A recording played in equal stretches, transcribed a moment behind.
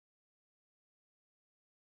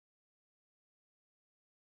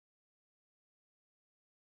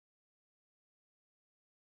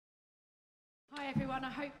Hi everyone, I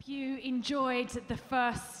hope you enjoyed the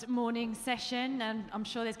first morning session, and I'm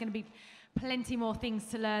sure there's going to be plenty more things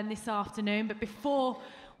to learn this afternoon. But before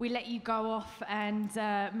we let you go off and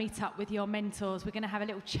meet up with your mentors, we're going to have a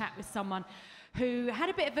little chat with someone who had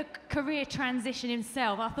a bit of a career transition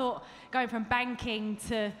himself. I thought going from banking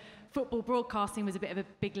to football broadcasting was a bit of a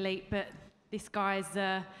big leap, but this guy's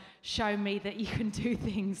shown me that you can do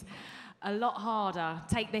things a lot harder,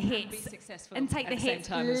 take the hits, and take the hits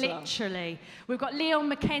literally. Well. We've got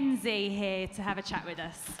McKenzie here to have a chat with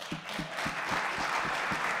us.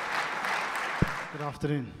 Good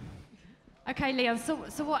afternoon. Okay, Leon,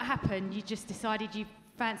 so what happened? You just decided you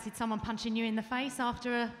fancied someone punching you in the face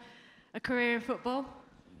after a career in football?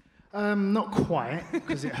 Not quite,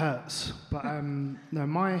 because it hurts. But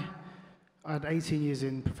no, I had 18 years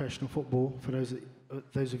in professional football, for those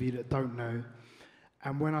of you that don't know.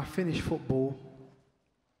 And when I finished football,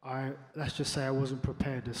 let's just say I wasn't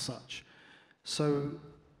prepared as such. So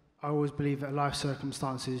I always believe that life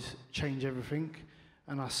circumstances change everything,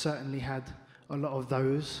 and I certainly had a lot of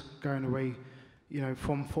those going away,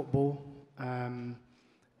 from football, and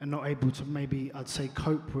not able to maybe, I'd say,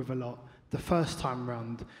 cope with a lot the first time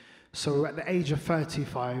round. So at the age of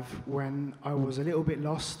 35, when I was a little bit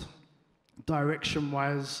lost,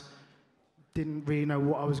 direction-wise, didn't really know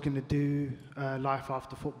what I was going to do, life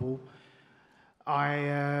after football.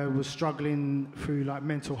 I was struggling through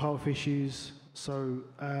mental health issues, so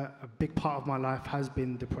a big part of my life has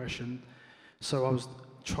been depression. So I was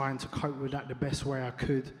trying to cope with that the best way I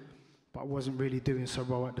could, but I wasn't really doing so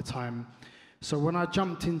well at the time. So when I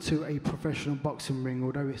jumped into a professional boxing ring,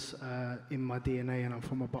 although it's in my DNA and I'm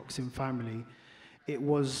from a boxing family, it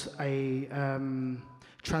was a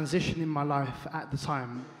transition in my life at the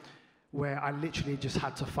time where I literally just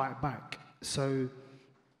had to fight back. So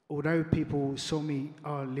although people saw me,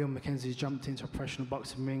 Leon McKenzie's jumped into a professional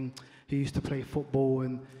boxing ring, he used to play football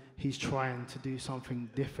and he's trying to do something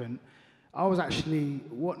different, I was actually,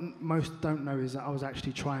 what most don't know is that I was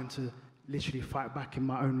actually trying to literally fight back in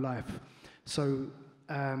my own life. So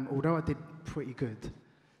although I did pretty good,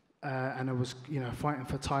 and I was fighting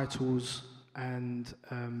for titles and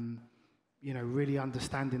really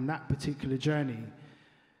understanding that particular journey,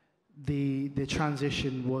 the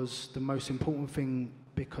transition was the most important thing,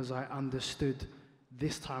 because I understood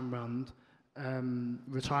this time round,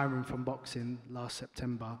 retiring from boxing last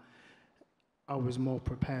September, I was more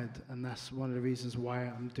prepared, and that's one of the reasons why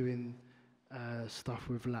I'm doing stuff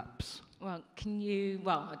with laps. Well,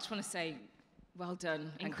 I just want to say well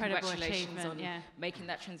done. Incredible and congratulations on making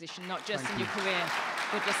that transition, not just in your career,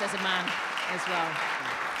 but just as a man as well.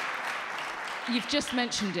 You've just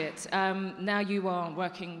mentioned it. Now you are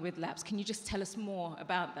working with LAPS. Can you just tell us more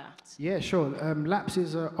about that? Yeah, sure. LAPS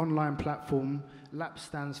is an online platform. LAPS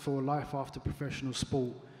stands for Life After Professional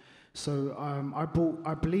Sport. So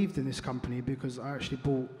I believed in this company because I actually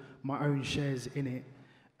bought my own shares in it,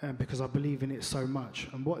 because I believe in it so much.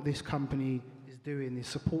 And what this company is doing is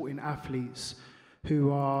supporting athletes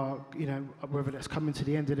who are, whether that's coming to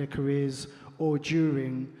the end of their careers or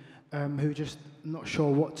during, who are just not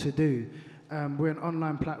sure what to do. We're an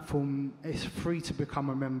online platform. It's free to become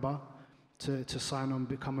a member, to sign on,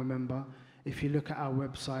 become a member. If you look at our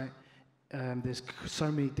website, there's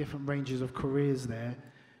so many different ranges of careers there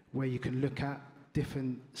where you can look at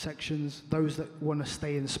different sections. Those that want to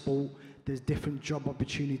stay in sport, there's different job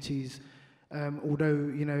opportunities.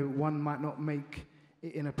 Although, one might not make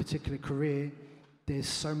it in a particular career, there's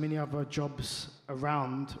so many other jobs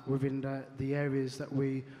around within the areas that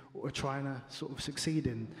we are trying to sort of succeed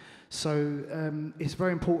in. So it's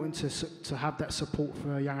very important to have that support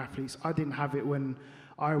for young athletes. I didn't have it when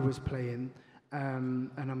I was playing,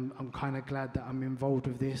 and I'm kind of glad that I'm involved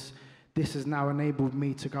with this. This has now enabled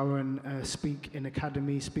me to go and speak in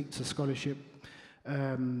academy, speak to scholarship,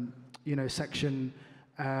 section.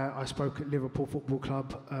 I spoke at Liverpool Football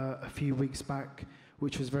Club a few weeks back,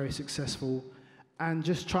 which was very successful, and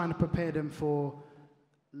just trying to prepare them for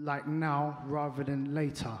now rather than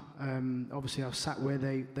later. Obviously, I've sat where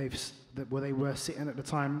they were sitting at the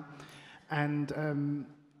time, and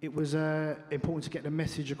it was important to get the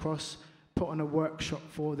message across, put on a workshop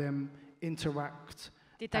for them, interact.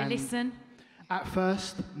 Did they listen? At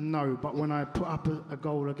first, no, but when I put up a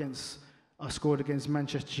goal I scored against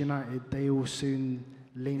Manchester United, they all soon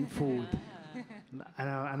leaned forward.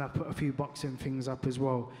 And I put a few boxing things up as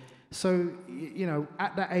well. So,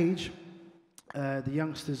 at that age, the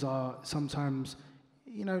youngsters are sometimes,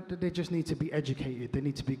 they just need to be educated. They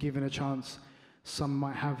need to be given a chance. Some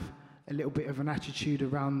might have a little bit of an attitude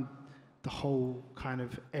around the whole kind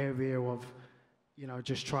of area of, you know,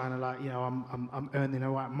 just trying to like, you know, I'm earning the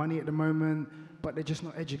right money at the moment, but they're just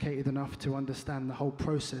not educated enough to understand the whole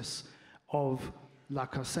process of,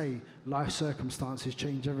 like I say, life circumstances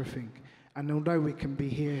change everything. And although we can be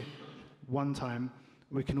here one time,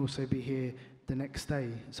 we can also be here the next day.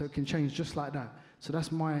 So it can change just like that. So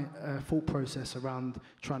that's my thought process around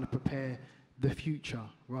trying to prepare the future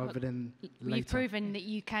rather than later. You've proven that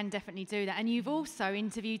you can definitely do that. And you've also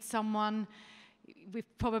interviewed someone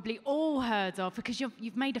we've probably all heard of, because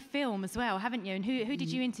you've made a film as well, haven't you? And who did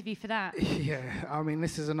you interview for that? Yeah, I mean,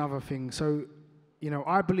 this is another thing. So, you know,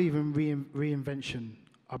 I believe in reinvention.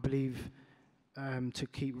 I believe to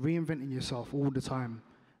keep reinventing yourself all the time.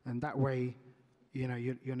 And that way, you know,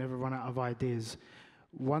 you'll never run out of ideas.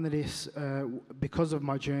 One of this, because of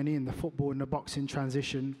my journey in the football and the boxing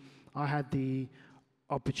transition, I had the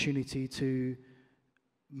opportunity to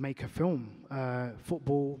make a film,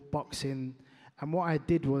 football, boxing. And what I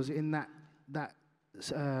did was in that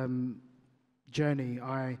journey,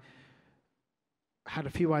 I had a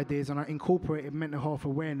few ideas and I incorporated mental health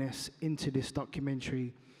awareness into this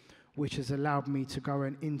documentary, which has allowed me to go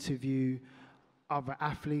and interview other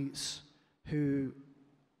athletes who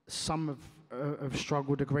some have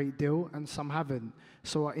struggled a great deal and some haven't.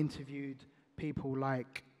 So I interviewed people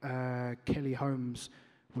like Kelly Holmes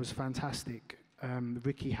was fantastic,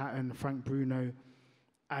 Ricky Hatton, Frank Bruno,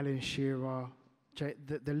 Alan Shearer,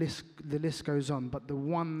 the list goes on. But the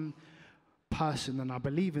one person, and I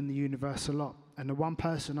believe in the universe a lot, and the one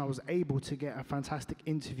person I was able to get a fantastic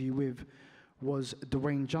interview with was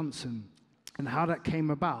Dwayne Johnson. And how that came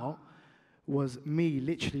about was me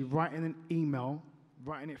literally writing an email,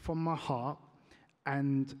 writing it from my heart,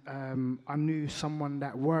 and I knew someone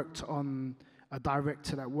that worked on, a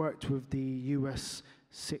director that worked with the US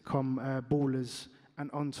sitcom Ballers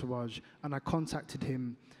and Entourage, and I contacted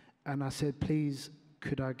him and I said, please,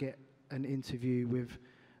 could I get an interview with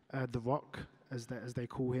The Rock, as they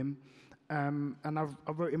call him, and I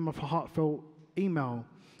wrote him a heartfelt email,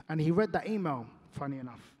 and he read that email, funny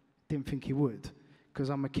enough, didn't think he would, because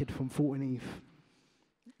I'm a kid from Fulton Heath,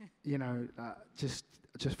 you know, just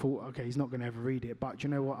thought, okay, he's not going to ever read it, but you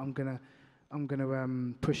know what, I'm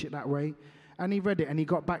gonna push it that way. And he read it, and he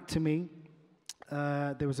got back to me.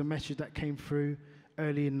 There was a message that came through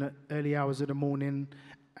early in the early hours of the morning,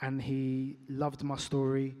 and he loved my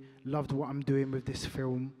story, loved what I'm doing with this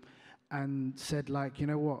film, and said, like, you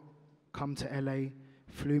know what, come to LA,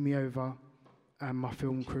 flew me over, and my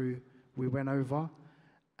film crew, we went over.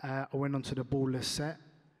 I went onto the Ballers set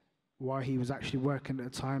while he was actually working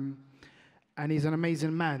at the time. And he's an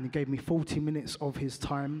amazing man. He gave me 40 minutes of his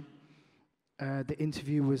time. The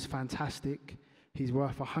interview was fantastic. He's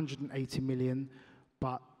worth 180 million,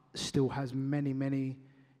 but still has many, many,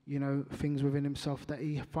 you know, things within himself that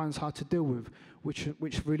he finds hard to deal with, which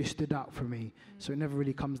really stood out for me. So it never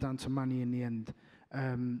really comes down to money in the end.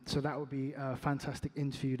 So that would be a fantastic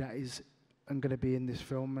interview that is going to be in this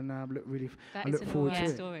film, and I look forward to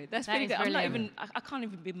it. Story. That's pretty good. I can't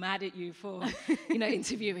even be mad at you for, you know,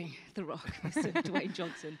 interviewing The Rock, Mr. Dwayne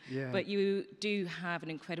Johnson. Yeah. But you do have an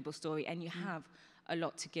incredible story, and you have a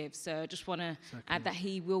lot to give. So I just want to add that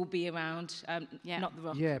he will be around. Not The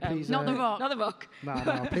Rock. Yeah, please. Not The Rock. Not The Rock.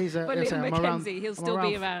 No, please. But McKenzie, he'll still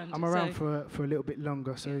be around. I'm around for a little bit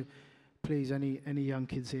longer. So please, any young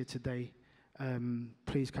kids here today,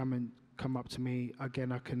 please come up to me.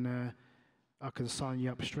 Again, I can sign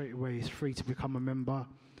you up straight away. It's free to become a member.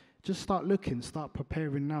 Just start looking, start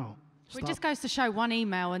preparing now. It just goes to show one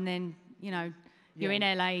email and then, you know, you're in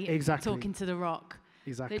LA talking to The Rock.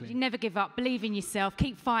 Exactly. You never give up. Believe in yourself.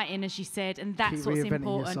 Keep fighting, as you said, and that's what's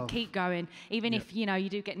important. Yourself. Keep going. Even if, you know, you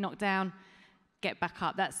do get knocked down, get back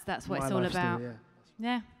up. That's what it's all about.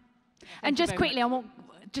 Yeah. And just quickly,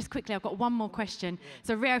 I've got one more question.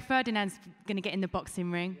 So Rio Ferdinand's going to get in the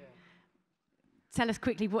boxing ring. Tell us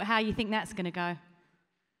quickly how you think that's going to go.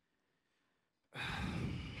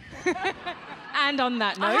 And on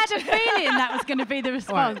that note, I had a feeling that was going to be the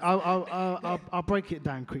response. Right, I'll break it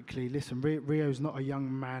down quickly. Listen, Rio's not a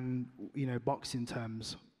young man, you know, boxing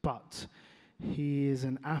terms, but he is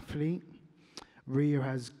an athlete. Rio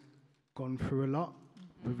has gone through a lot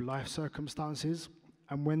with life circumstances,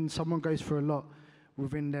 and when someone goes through a lot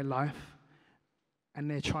within their life, and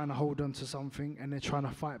they're trying to hold on to something, and they're trying to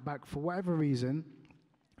fight back for whatever reason,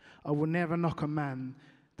 I will never knock a man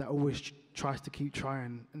that always tries to keep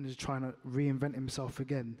trying and is trying to reinvent himself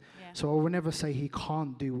again. Yeah. So I will never say he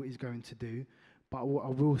can't do what he's going to do, but what I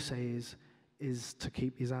will say is to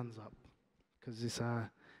keep his hands up, because it's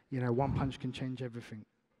you know, one punch can change everything.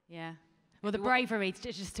 Yeah. Well, the bravery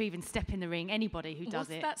just to even step in the ring, anybody who does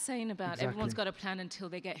it. What's that saying about everyone's got a plan until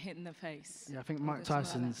they get hit in the face? Yeah, I think Mike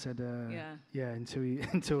Tyson said,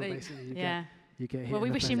 until basically you get hit. Well, we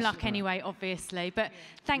in the wish face. him luck anyway, obviously. But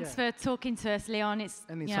thanks for talking to us, Leon. It's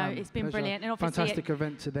it's been brilliant, and obviously fantastic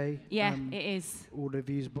event today. Yeah, it is. All of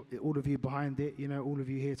you behind it, all of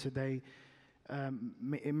you here today.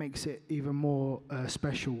 It makes it even more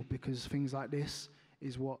special because things like this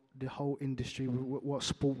is what the whole industry, what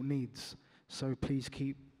sport needs. So please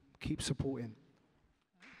keep supporting.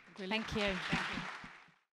 Thank you.